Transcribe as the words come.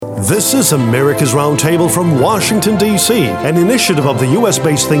This is America's Roundtable from Washington, D.C., an initiative of the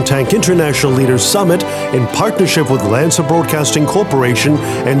U.S.-based think tank International Leaders Summit in partnership with Lancer Broadcasting Corporation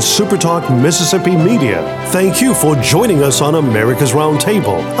and SuperTalk Mississippi Media. Thank you for joining us on America's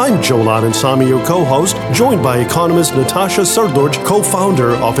Roundtable. I'm Joel Adensami, your co-host, joined by economist Natasha Srdoc,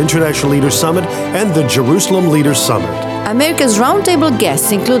 co-founder of International Leaders Summit and the Jerusalem Leaders Summit. America's Roundtable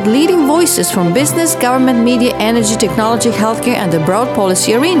guests include leading voices from business, government, media, energy, technology, healthcare, and the broad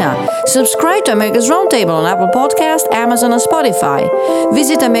policy arena. Subscribe to America's Roundtable on Apple Podcasts, Amazon, and Spotify.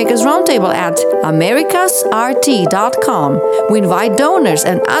 Visit America's Roundtable at americasrt.com. We invite donors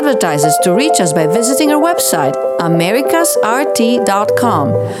and advertisers to reach us by visiting our website,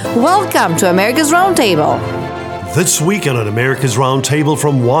 americasrt.com. Welcome to America's Roundtable. This weekend on America's Roundtable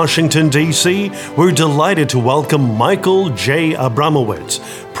from Washington, D.C., we're delighted to welcome Michael J. Abramowitz,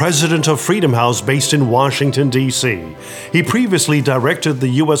 president of Freedom House based in Washington, D.C. He previously directed the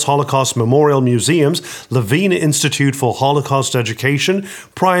U.S. Holocaust Memorial Museum's Levine Institute for Holocaust Education,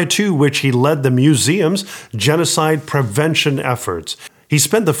 prior to which he led the museum's genocide prevention efforts. He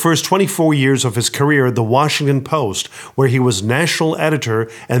spent the first 24 years of his career at the Washington Post, where he was national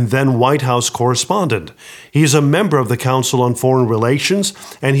editor and then White House correspondent. He is a member of the Council on Foreign Relations,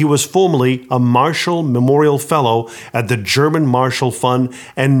 and he was formerly a Marshall Memorial Fellow at the German Marshall Fund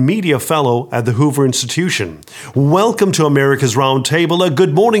and Media Fellow at the Hoover Institution. Welcome to America's Roundtable.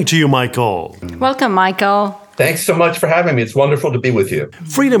 Good morning to you, Michael. Welcome, Michael. Thanks so much for having me. It's wonderful to be with you.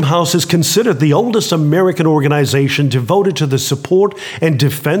 Freedom House is considered the oldest American organization devoted to the support and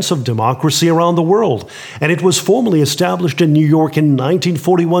defense of democracy around the world. And it was formally established in New York in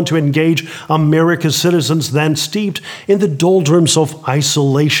 1941 to engage America's citizens then steeped in the doldrums of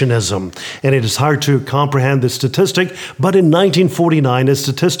isolationism. And it is hard to comprehend this statistic, but in 1949, a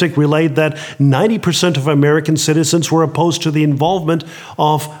statistic relayed that 90% of American citizens were opposed to the involvement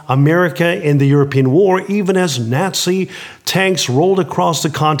of America in the European war, even as Nazi tanks rolled across the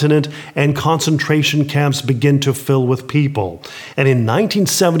continent and concentration camps began to fill with people. And in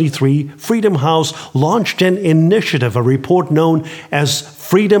 1973, Freedom House launched an initiative, a report known as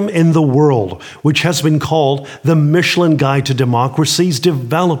Freedom in the World, which has been called the Michelin Guide to Democracy's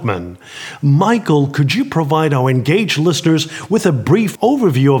Development. Michael, could you provide our engaged listeners with a brief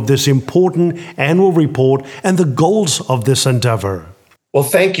overview of this important annual report and the goals of this endeavor? Well,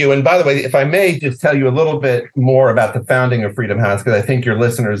 thank you. And by the way, if I may just tell you a little bit more about the founding of Freedom House, because I think your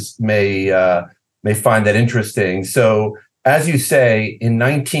listeners may find that interesting. So, as you say, in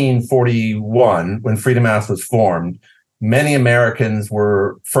 1941, when Freedom House was formed, many Americans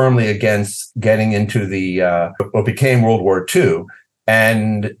were firmly against getting into the what became World War II.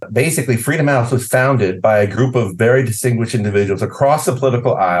 And basically, Freedom House was founded by a group of very distinguished individuals across the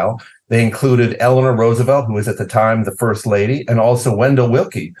political aisle. They included Eleanor Roosevelt, who was at the time the First Lady, and also Wendell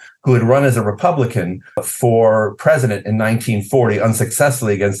Willkie, who had run as a Republican for president in 1940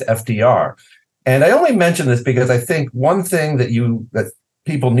 unsuccessfully against FDR. And I only mention this because I think one thing that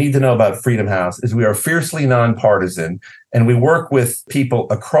people need to know about Freedom House is we are fiercely nonpartisan, and we work with people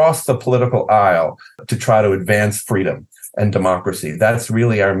across the political aisle to try to advance freedom and democracy. That's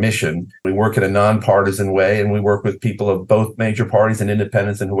really our mission. We work in a nonpartisan way, and we work with people of both major parties and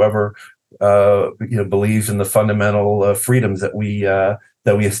independents and whoever believes in the fundamental freedoms that we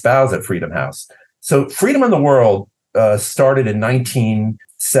espouse at Freedom House. So Freedom in the World started in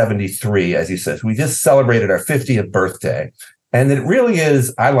 1973, as you said. We just celebrated our 50th birthday. And it really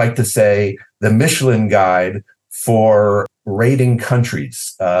is, I like to say, the Michelin Guide for rating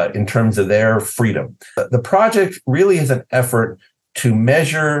countries in terms of their freedom. The project really is an effort to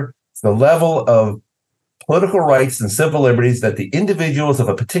measure the level of political rights and civil liberties that the individuals of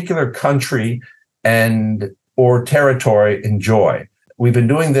a particular country and or territory enjoy. We've been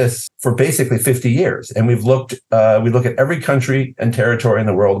doing this for basically 50 years, and we look at every country and territory in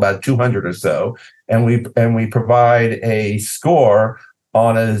the world, about 200 or so, and we provide a score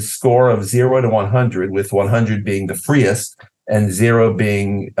on a score of 0 to 100, with 100 being the freest and 0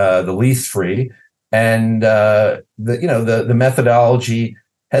 being the least free. And the methodology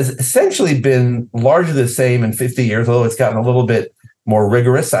has essentially been largely the same in 50 years, although it's gotten a little bit more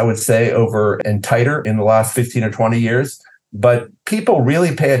rigorous, I would say, and tighter in the last 15 or 20 years. But people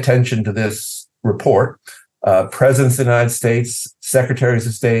really pay attention to this report. Presidents of the United States, secretaries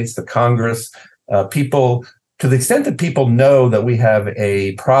of states, the Congress, people, to the extent that people know that we have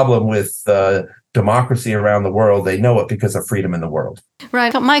a problem with democracy around the world, they know it because of Freedom in the World.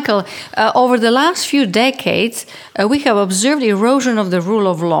 Right. Michael, over the last few decades, we have observed erosion of the rule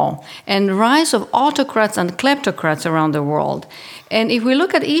of law and rise of autocrats and kleptocrats around the world. And if we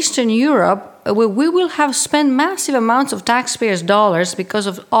look at Eastern Europe, we will have spent massive amounts of taxpayers' dollars because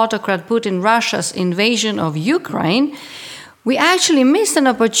of autocrat Putin Russia's invasion of Ukraine, we actually missed an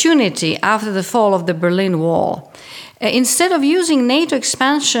opportunity after the fall of the Berlin Wall. Instead of using NATO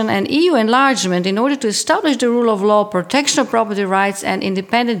expansion and EU enlargement in order to establish the rule of law, protection of property rights, and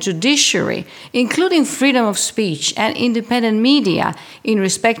independent judiciary, including freedom of speech and independent media in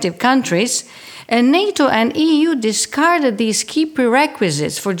respective countries, NATO and EU discarded these key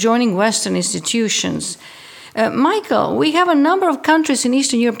prerequisites for joining Western institutions. Michael, we have a number of countries in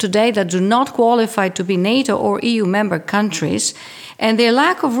Eastern Europe today that do not qualify to be NATO or EU member countries, and their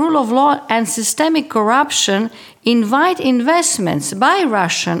lack of rule of law and systemic corruption invite investments by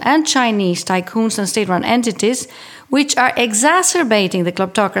Russian and Chinese tycoons and state-run entities, which are exacerbating the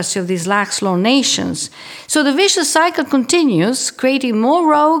kleptocracy of these lax law nations. So the vicious cycle continues, creating more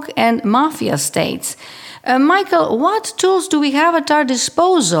rogue and mafia states. Michael, what tools do we have at our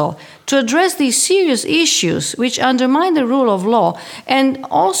disposal to address these serious issues which undermine the rule of law and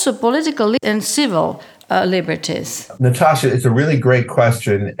also political and civil liberties? Natasha, it's a really great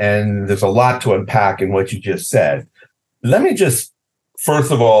question, and there's a lot to unpack in what you just said. Let me just,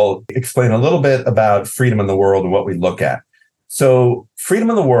 first of all, explain a little bit about freedom in the world and what we look at. So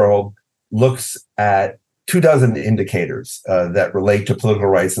freedom in the world looks at 24 indicators that relate to political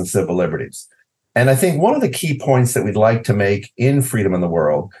rights and civil liberties. And I think one of the key points that we'd like to make in freedom in the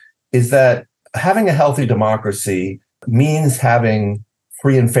world is that having a healthy democracy means having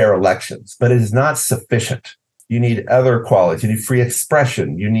free and fair elections, but it is not sufficient. You need other qualities. You need free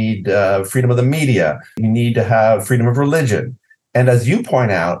expression. You need freedom of the media. You need to have freedom of religion. And as you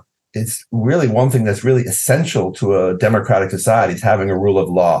point out, it's really one thing that's really essential to a democratic society is having a rule of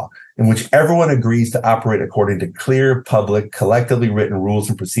law in which everyone agrees to operate according to clear, public, collectively written rules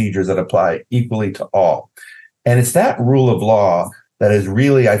and procedures that apply equally to all. And it's that rule of law that is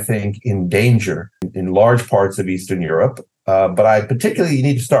really, I think, in danger in large parts of Eastern Europe. But I particularly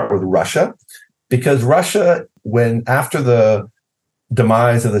need to start with Russia, because Russia, when after the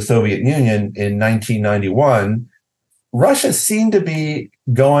demise of the Soviet Union in 1991, Russia seemed to be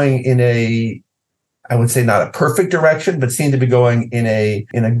going in a, I would say not a perfect direction, but seemed to be going in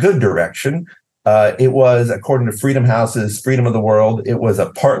a good direction. It was, according to Freedom House's Freedom of the World, it was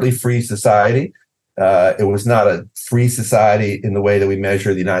a partly free society. It was not a free society in the way that we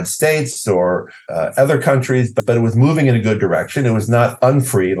measure the United States or other countries, but it was moving in a good direction. It was not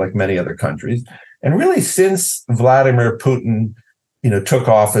unfree like many other countries. And really, since Vladimir Putin, took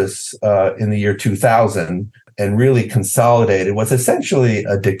office in the year 2000 and really consolidated what's essentially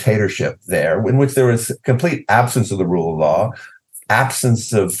a dictatorship there, in which there was complete absence of the rule of law,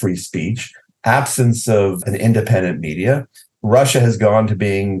 absence of free speech, absence of an independent media. Russia has gone to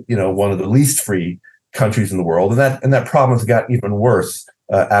being, one of the least free countries in the world, and that problem has got even worse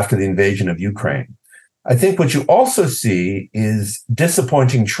after the invasion of Ukraine. I think what you also see is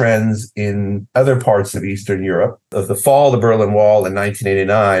disappointing trends in other parts of Eastern Europe. The fall of the Berlin Wall in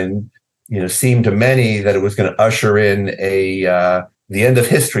 1989, seemed to many that it was going to usher in the end of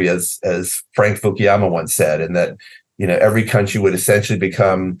history, as Frank Fukuyama once said, and that every country would essentially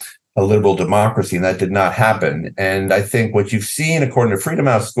become a liberal democracy, and that did not happen. And I think what you've seen, according to Freedom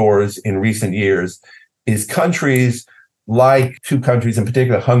House scores in recent years, is countries like two countries in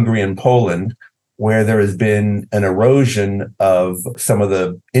particular, Hungary and Poland, where there has been an erosion of some of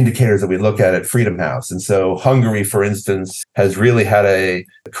the indicators that we look at Freedom House. And so Hungary, for instance, has really had a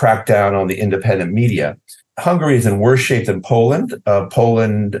crackdown on the independent media. Hungary is in worse shape than Poland.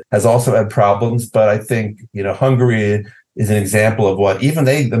 Poland has also had problems, but I think, Hungary is an example of what even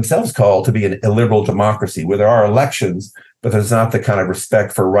they themselves call to be an illiberal democracy, where there are elections, but there's not the kind of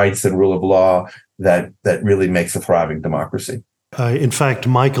respect for rights and rule of law that really makes a thriving democracy. In fact,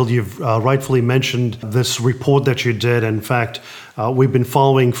 Michael, you've rightfully mentioned this report that you did. In fact, we've been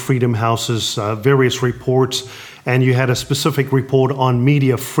following Freedom House's various reports, and you had a specific report on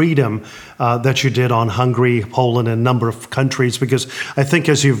media freedom that you did on Hungary, Poland, and a number of countries, because I think,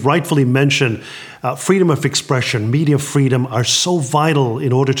 as you've rightfully mentioned, freedom of expression, media freedom are so vital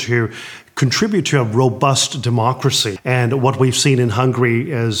in order to contribute to a robust democracy. And what we've seen in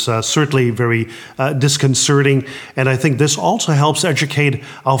Hungary is certainly very disconcerting. And I think this also helps educate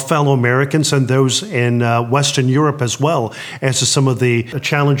our fellow Americans and those in Western Europe as well as to some of the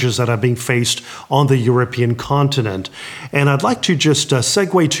challenges that are being faced on the European continent. And I'd like to just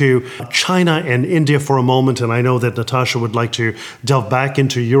segue to China and India for a moment. And I know that Natasha would like to delve back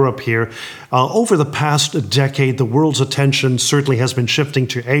into Europe here. Over the past decade, the world's attention certainly has been shifting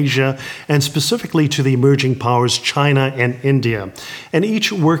to Asia and specifically to the emerging powers China and India, and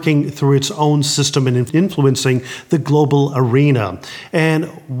each working through its own system and influencing the global arena. And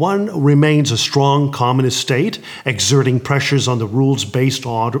one remains a strong communist state, exerting pressures on the rules-based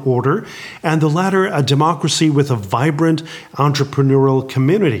order, and the latter a democracy with a vibrant entrepreneurial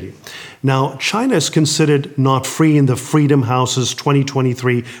community. Now, China is considered not free in the Freedom House's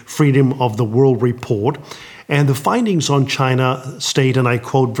 2023 Freedom of the World report. And the findings on China state, and I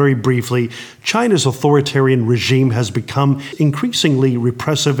quote very briefly, China's authoritarian regime has become increasingly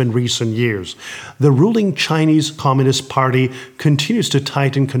repressive in recent years. The ruling Chinese Communist Party continues to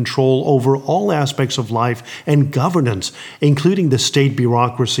tighten control over all aspects of life and governance, including the state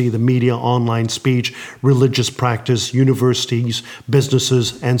bureaucracy, the media, online speech, religious practice, universities,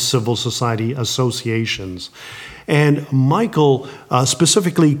 businesses, and civil society associations. And Michael,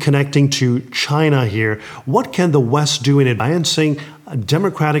 specifically connecting to China here, what can the West do in advancing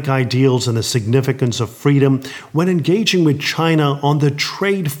democratic ideals and the significance of freedom when engaging with China on the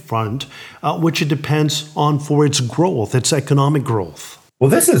trade front, which it depends on for its growth, its economic growth?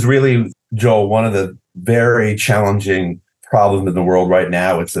 Well, this is really, Joel, one of the very challenging problems in the world right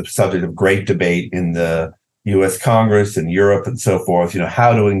now. It's the subject of great debate in the U.S. Congress and Europe and so forth,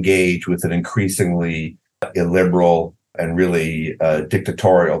 how to engage with an increasingly illiberal and really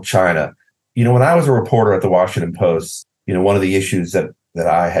dictatorial China. When I was a reporter at the Washington Post, one of the issues that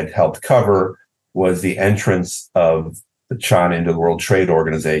I had helped cover was the entrance of China into the World Trade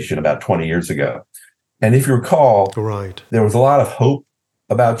Organization about 20 years ago. And if you recall, right, there was a lot of hope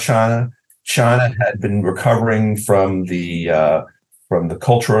about China. China had been recovering from the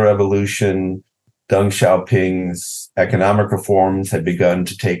Cultural Revolution. Deng Xiaoping's economic reforms had begun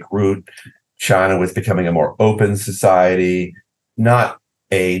to take root. China was becoming a more open society, not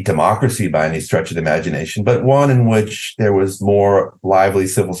a democracy by any stretch of the imagination, but one in which there was more lively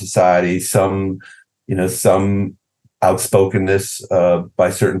civil society, some outspokenness by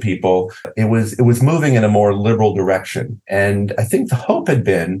certain people. It was moving in a more liberal direction. And I think the hope had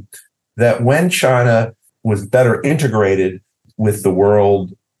been that when China was better integrated with the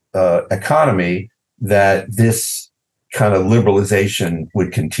world economy, that this kind of liberalization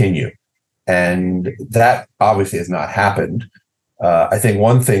would continue. And that obviously has not happened. I think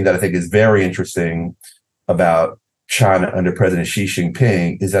one thing that I think is very interesting about China under President Xi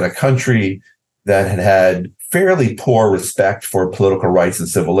Jinping is that a country that had fairly poor respect for political rights and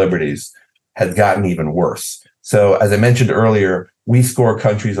civil liberties had gotten even worse. So as I mentioned earlier, we score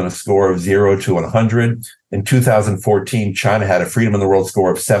countries on a score of 0 to 100. In 2014, China had a Freedom in the World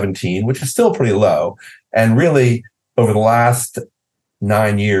score of 17, which is still pretty low. And really, over the last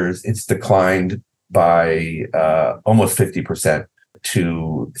 9 years, it's declined by almost 50%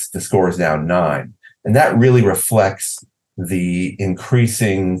 to the score is now 9. And that really reflects the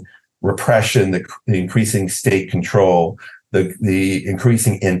increasing repression, the increasing state control, the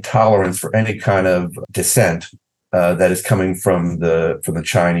increasing intolerance for any kind of dissent that is coming from the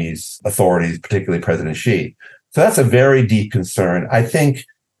Chinese authorities, particularly President Xi. So that's a very deep concern. I think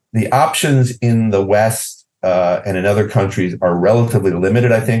the options in the West and in other countries are relatively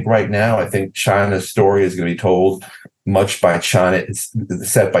limited, I think, right now. I think China's story is going to be told much by China. It's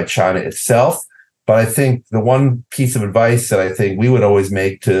set by China itself. But I think the one piece of advice that I think we would always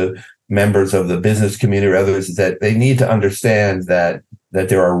make to members of the business community or others is that they need to understand that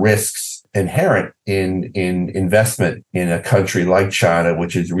there are risks inherent in investment in a country like China,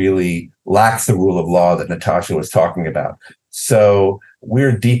 which is really lacks the rule of law that Natasha was talking about. So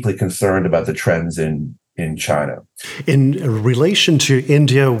we're deeply concerned about the trends in China. In relation to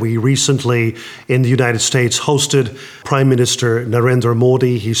India, we recently in the United States hosted Prime Minister Narendra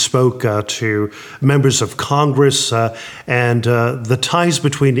Modi. He spoke to members of Congress, and the ties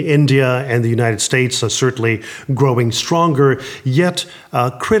between India and the United States are certainly growing stronger. Yet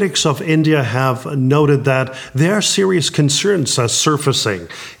critics of India have noted that there are serious concerns surfacing.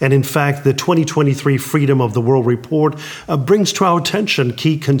 And in fact, the 2023 Freedom of the World report brings to our attention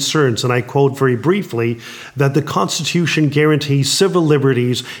key concerns. And I quote very briefly that the Constitution guarantees civil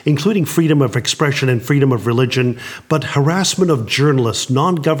liberties, including freedom of expression and freedom of religion, but harassment of journalists,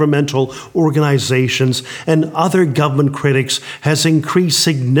 non-governmental organizations, and other government critics has increased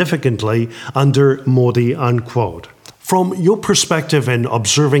significantly under Modi, unquote. From your perspective in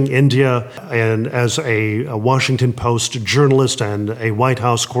observing India and as a Washington Post journalist and a White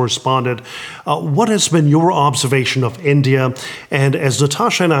House correspondent, what has been your observation of India? And as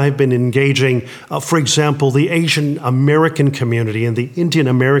Natasha and I have been engaging, for example, the Asian American community and the Indian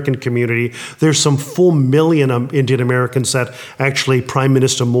American community, there's some 4 million Indian Americans that actually Prime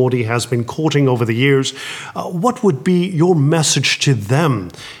Minister Modi has been courting over the years. What would be your message to them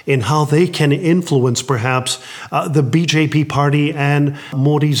in how they can influence perhaps the BJP party and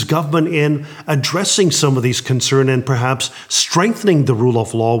Modi's government in addressing some of these concerns and perhaps strengthening the rule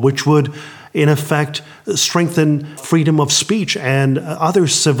of law, which would, in effect, strengthen freedom of speech and other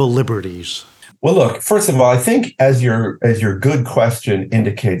civil liberties? Well, look, first of all, I think as your good question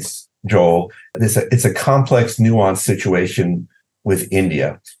indicates, Joel, it's a complex, nuanced situation with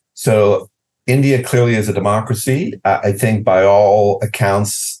India. So India clearly is a democracy. I think by all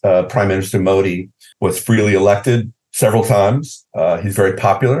accounts, Prime Minister Modi was freely elected several times. He's very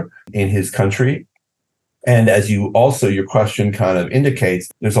popular in his country. And as your question kind of indicates,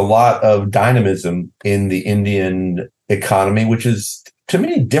 there's a lot of dynamism in the Indian economy, which is, to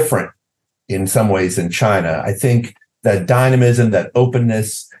me, different in some ways than China. I think that dynamism, that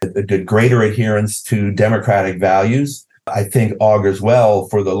openness, the greater adherence to democratic values, I think augurs well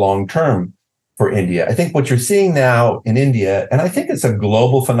for the long term for India. I think what you're seeing now in India, and I think it's a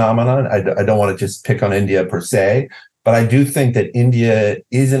global phenomenon. I don't want to just pick on India per se, but I do think that India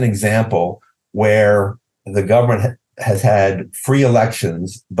is an example where the government has had free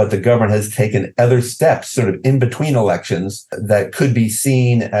elections, but the government has taken other steps sort of in between elections that could be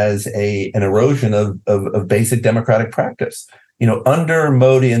seen as an erosion of basic democratic practice. Under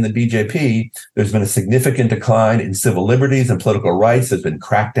Modi and the BJP, there's been a significant decline in civil liberties and political rights. There's been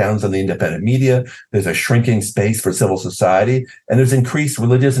crackdowns on the independent media. There's a shrinking space for civil society, and there's increased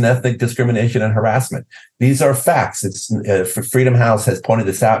religious and ethnic discrimination and harassment. These are facts. Freedom House has pointed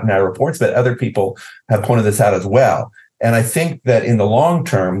this out in our reports, but other people have pointed this out as well. And I think that in the long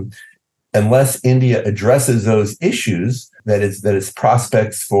term, unless India addresses those issues, that its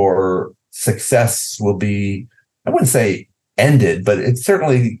prospects for success will be, I wouldn't say ended, but it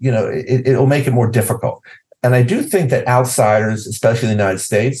certainly, it'll make it more difficult. And I do think that outsiders, especially in the United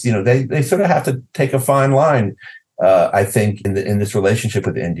States, they sort of have to take a fine line, I think, in this relationship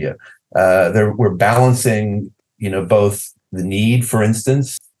with India. We're balancing, both the need, for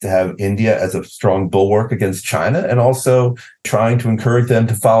instance, to have India as a strong bulwark against China, and also trying to encourage them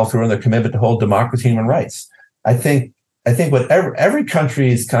to follow through on their commitment to hold democracy and human rights. I think every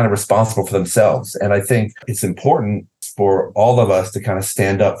country is kind of responsible for themselves. And I think it's important for all of us to kind of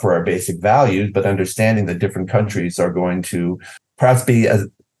stand up for our basic values, but understanding that different countries are going to perhaps be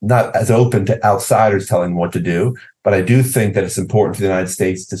not as open to outsiders telling them what to do. But I do think that it's important for the United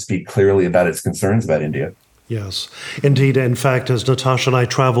States to speak clearly about its concerns about India. Yes, indeed. In fact, as Natasha and I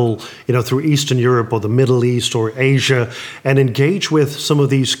travel, through Eastern Europe or the Middle East or Asia and engage with some of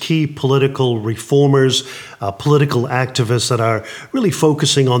these key political reformers, political activists that are really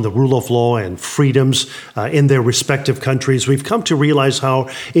focusing on the rule of law and freedoms in their respective countries, we've come to realize how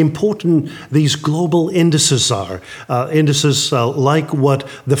important these global indices are. Indices like what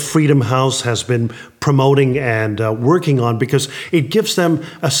the Freedom House has been promoting and working on, because it gives them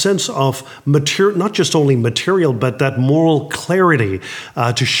a sense of not just only material, but that moral clarity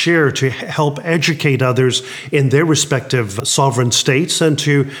to share, to help educate others in their respective sovereign states, and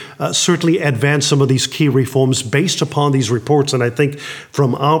to certainly advance some of these key reforms based upon these reports. And I think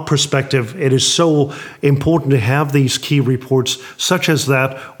from our perspective, it is so important to have these key reports such as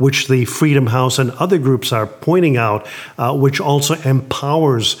that, which the Freedom House and other groups are pointing out, which also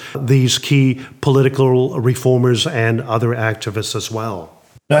empowers these key political reformers and other activists as well.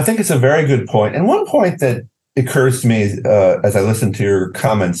 No, I think it's a very good point. And one point that occurs to me as I listen to your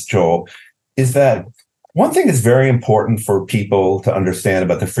comments, Joel, is that one thing that's very important for people to understand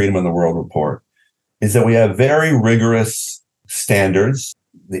about the Freedom in the World report is that we have very rigorous standards.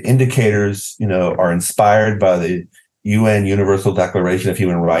 The indicators, are inspired by the UN Universal Declaration of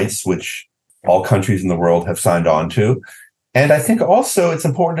Human Rights, which all countries in the world have signed on to. And I think also it's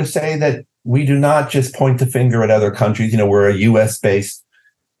important to say that we do not just point the finger at other countries. We're a US-based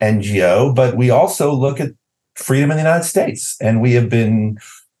NGO, but we also look at freedom in the United States. And we have been,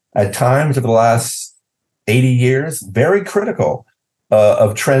 at times over the last 80 years, very critical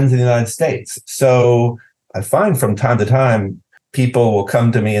of trends in the United States. So I find from time to time, people will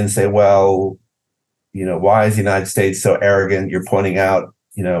come to me and say, well, why is the United States so arrogant? You're pointing out,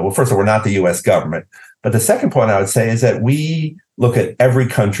 well, first of all, we're not the US government. But the second point I would say is that we look at every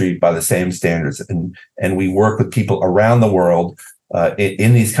country by the same standards, and we work with people around the world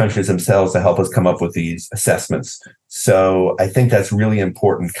in these countries themselves to help us come up with these assessments. So I think that's really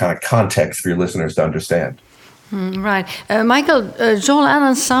important kind of context for your listeners to understand. Right. Michael, Joel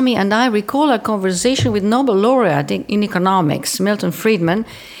Allen Samy and I recall a conversation with Nobel laureate in economics, Milton Friedman,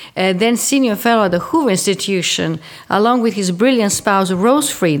 then senior fellow at the Hoover Institution, along with his brilliant spouse, Rose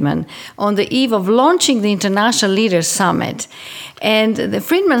Friedman, on the eve of launching the International Leaders Summit. And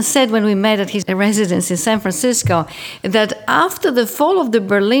Friedman said when we met at his residence in San Francisco that after the fall of the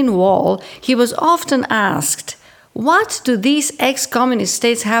Berlin Wall, he was often asked, what do these ex-communist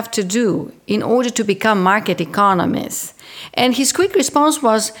states have to do in order to become market economies? And his quick response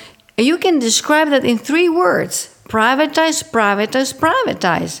was, you can describe that in 3 words: privatize, privatize,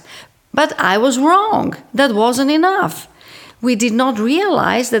 privatize. But I was wrong. That wasn't enough. We did not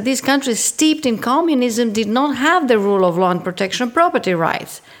realize that these countries steeped in communism did not have the rule of law and protection of property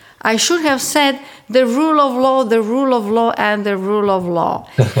rights. I should have said the rule of law, the rule of law, and the rule of law.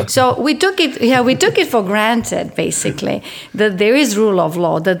 So we took it for granted, basically, that there is rule of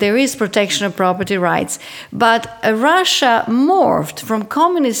law, that there is protection of property rights. But Russia morphed from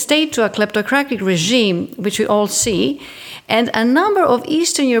communist state to a kleptocratic regime, which we all see, and a number of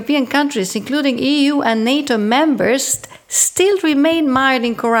Eastern European countries, including EU and NATO members, still remain mired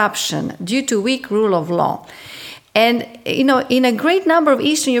in corruption due to weak rule of law. And, in a great number of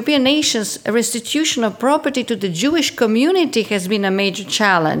Eastern European nations, a restitution of property to the Jewish community has been a major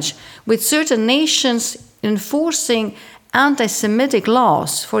challenge, with certain nations enforcing anti-Semitic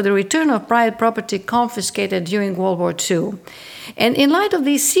laws for the return of private property confiscated during World War II. And in light of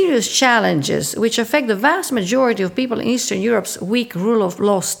these serious challenges, which affect the vast majority of people in Eastern Europe's weak rule of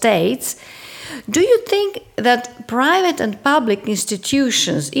law states, do you think that private and public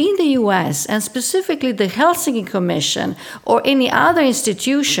institutions in the US, and specifically the Helsinki Commission or any other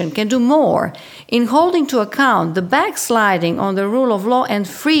institution, can do more in holding to account the backsliding on the rule of law and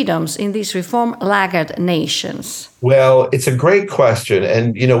freedoms in these reform laggard nations? Well, it's a great question.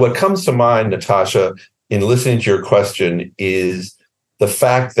 And, what comes to mind, Natasha, in listening to your question is the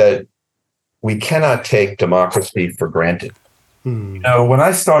fact that we cannot take democracy for granted. When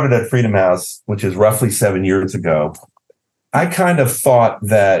I started at Freedom House, which is roughly 7 years ago, I kind of thought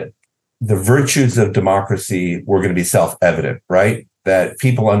that the virtues of democracy were going to be self-evident, right? That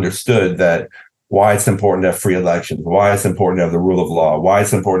people understood that why it's important to have free elections, why it's important to have the rule of law, why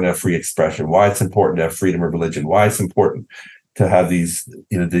it's important to have free expression, why it's important to have freedom of religion, why it's important to have these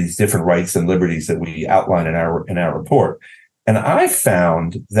different rights and liberties that we outline in our report. And I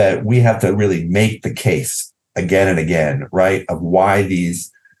found that we have to really make the case again and again, right, of why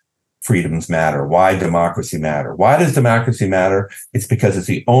these freedoms matter, why democracy matter. Why does democracy matter? It's because it's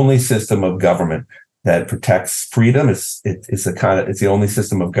the only system of government that protects freedom. It's the only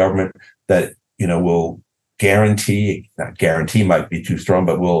system of government that will not guarantee might be too strong,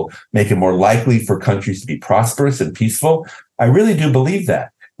 but will make it more likely for countries to be prosperous and peaceful. I really do believe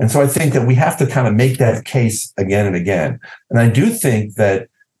that. And so I think that we have to kind of make that case again and again. And I do think that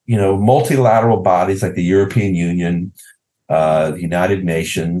multilateral bodies like the European Union, the United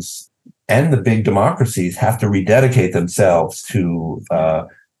Nations, and the big democracies have to rededicate themselves to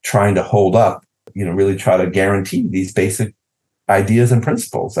trying to hold up, really try to guarantee these basic ideas and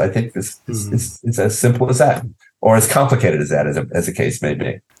principles. I think it's as simple as that, or as complicated as that, as a case may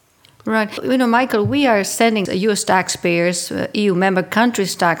be. Right. Michael, we are sending U.S. taxpayers, EU member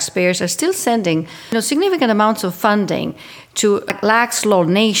countries' taxpayers are still sending significant amounts of funding to lax law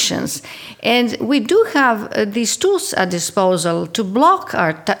nations. And we do have these tools at disposal to block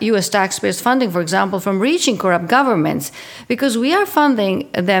our U.S. taxpayers' funding, for example, from reaching corrupt governments, because we are funding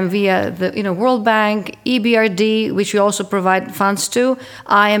them via the World Bank, EBRD, which we also provide funds to,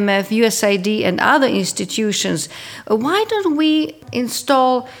 IMF, USAID, and other institutions. Why don't we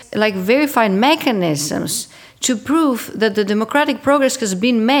install verified mechanisms to prove that the democratic progress has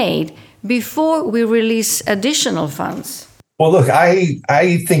been made before we release additional funds? Well, look, I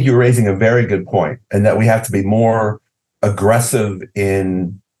think you're raising a very good point, and that we have to be more aggressive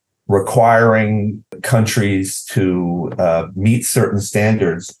in requiring countries to meet certain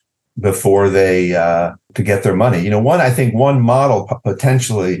standards before they to get their money. I think one model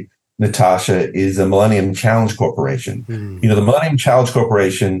potentially, Natasha, is a Millennium Challenge Corporation. The Millennium Challenge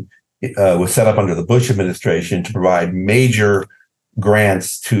Corporation was set up under the Bush administration to provide major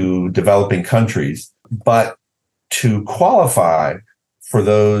grants to developing countries, but to qualify for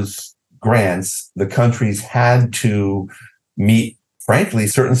those grants, the countries had to meet, frankly,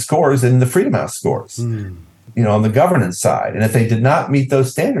 certain scores in the Freedom House scores, on the governance side. And if they did not meet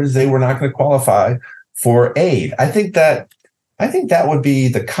those standards, they were not going to qualify for aid. I think that I think that would be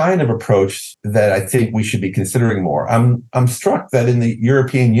the kind of approach that I think we should be considering more. I'm struck that in the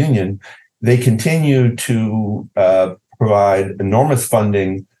European Union, they continue to provide enormous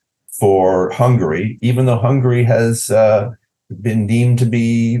funding for Hungary, even though Hungary has been deemed to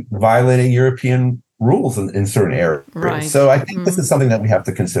be violating European rules in certain areas. Right. So I think this is something that we have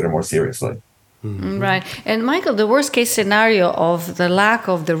to consider more seriously. Right. And Michael, the worst case scenario of the lack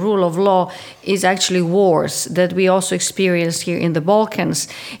of the rule of law is actually wars that we also experience here in the Balkans.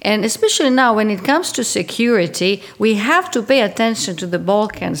 And especially now when it comes to security, we have to pay attention to the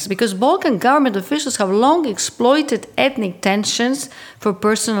Balkans because Balkan government officials have long exploited ethnic tensions for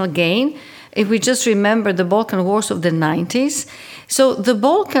personal gain. If we just remember the Balkan Wars of the 90s. So the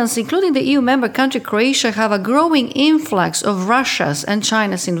Balkans, including the EU member country Croatia, have a growing influx of Russia's and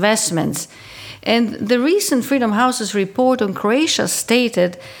China's investments. And the recent Freedom House's report on Croatia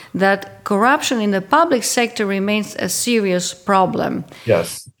stated that corruption in the public sector remains a serious problem.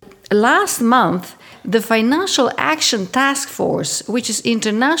 Yes. Last month, the Financial Action Task Force, which is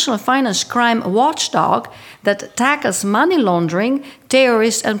international finance crime watchdog that tackles money laundering,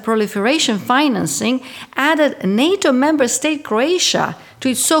 terrorist and proliferation financing, added NATO member state Croatia to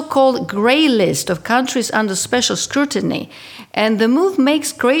its so-called grey list of countries under special scrutiny. And the move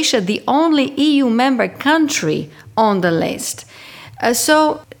makes Croatia the only EU member country on the list.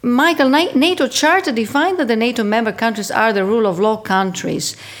 So, Michael, NATO Charter defined that the NATO member countries are the rule of law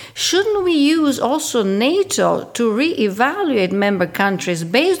countries. Shouldn't we use also NATO to re-evaluate member countries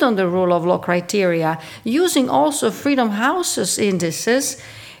based on the rule of law criteria, using also Freedom House's indices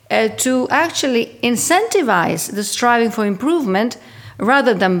to actually incentivize the striving for improvement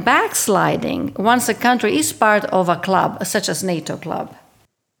rather than backsliding once a country is part of a club, such as NATO club?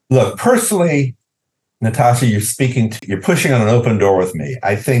 Look, personally, Natasha, you're pushing on an open door with me.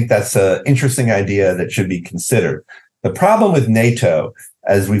 I think that's an interesting idea that should be considered. The problem with NATO,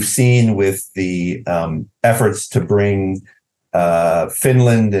 as we've seen with the efforts to bring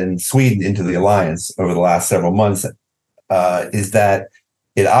Finland and Sweden into the alliance over the last several months, is that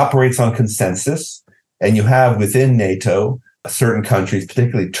it operates on consensus, and you have within NATO certain countries,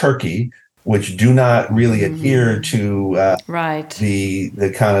 particularly Turkey, which do not really adhere to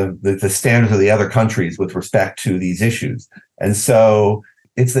the kind of the standards of the other countries with respect to these issues, and so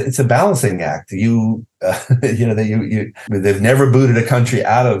it's a balancing act. They've never booted a country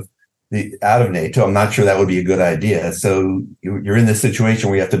out of NATO. I'm not sure that would be a good idea. So you're in this situation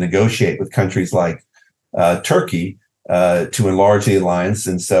where you have to negotiate with countries like Turkey to enlarge the alliance,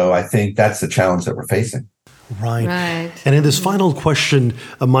 and so I think that's the challenge that we're facing. Right. And in this final question,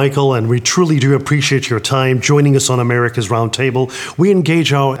 Michael, and we truly do appreciate your time joining us on America's Roundtable. We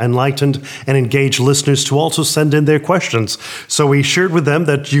engage our enlightened and engaged listeners to also send in their questions. So we shared with them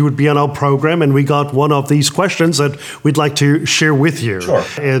that you would be on our program, and we got one of these questions that we'd like to share with you. Sure.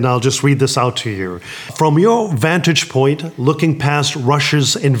 And I'll just read this out to you. From your vantage point, looking past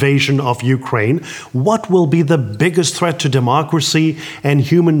Russia's invasion of Ukraine, what will be the biggest threat to democracy and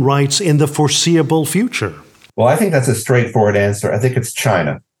human rights in the foreseeable future? Well, I think that's a straightforward answer. I think it's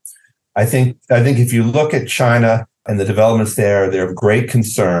China. I think if you look at China and the developments there, they're of great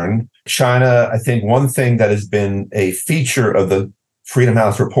concern. China, I think one thing that has been a feature of the Freedom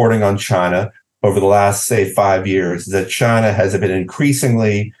House reporting on China over the last, say, 5 years is that China has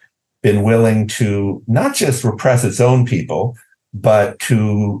increasingly been willing to not just repress its own people, but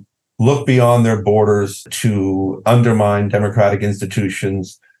to look beyond their borders, to undermine democratic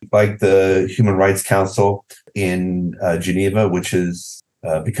institutions like the Human Rights Council in Geneva, which has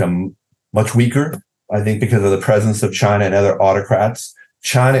become much weaker, I think, because of the presence of China and other autocrats.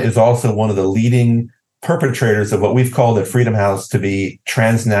 China is also one of the leading perpetrators of what we've called at Freedom House to be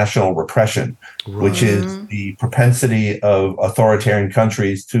transnational repression, which is the propensity of authoritarian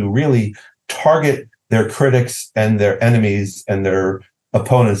countries to really target their critics and their enemies and their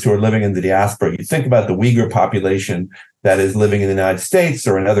opponents who are living in the diaspora. You think about the Uyghur population that is living in the United States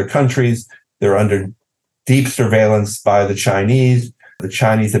or in other countries. They're under deep surveillance by the Chinese. The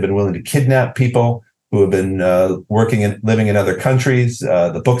Chinese have been willing to kidnap people who have been living in other countries,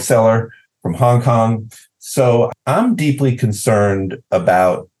 the bookseller from Hong Kong. So I'm deeply concerned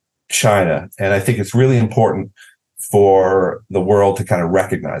about China, and I think it's really important for the world to kind of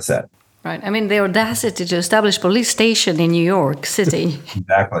recognize that. Right. I mean, the audacity to establish police station in New York City.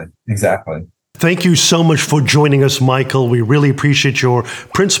 Exactly. Thank you so much for joining us, Michael. We really appreciate your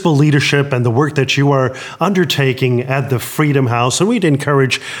principal leadership and the work that you are undertaking at the Freedom House. And we'd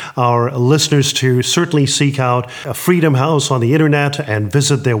encourage our listeners to certainly seek out Freedom House on the internet and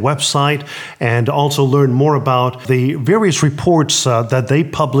visit their website, and also learn more about the various reports that they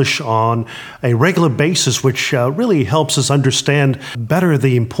publish on a regular basis, which really helps us understand better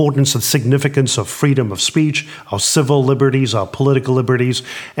the importance and significance of freedom of speech, our civil liberties, our political liberties.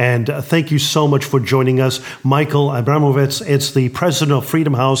 And thank you so much for joining us, Michael Abramowitz. It's the president of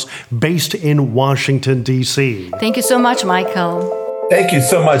Freedom House based in Washington, D.C. Thank you so much, Michael. Thank you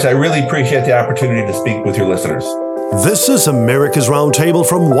so much. I really appreciate the opportunity to speak with your listeners. This is America's Roundtable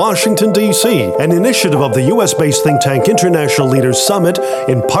from Washington, D.C., an initiative of the U.S.-based think tank International Leaders Summit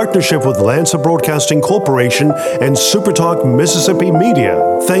in partnership with Lancer Broadcasting Corporation and SuperTalk Mississippi Media.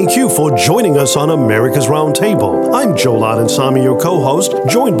 Thank you for joining us on America's Roundtable. I'm Joe Ladensamy, your co-host,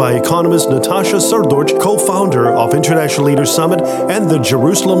 joined by economist Natasha Srdoc, co-founder of International Leaders Summit and the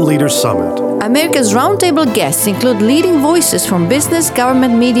Jerusalem Leaders Summit. America's Roundtable guests include leading voices from business,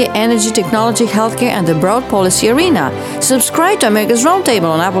 government, media, energy, technology, healthcare, and the broad policy arena. Subscribe to America's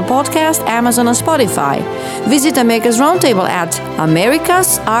Roundtable on Apple Podcasts, Amazon, and Spotify. Visit America's Roundtable at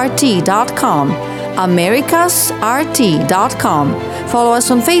americasrt.com. americasrt.com. Follow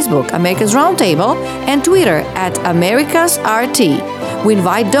us on Facebook, America's Roundtable, and Twitter at americasrt. We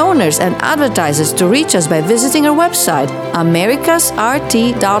invite donors and advertisers to reach us by visiting our website,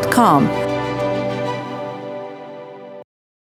 americasrt.com.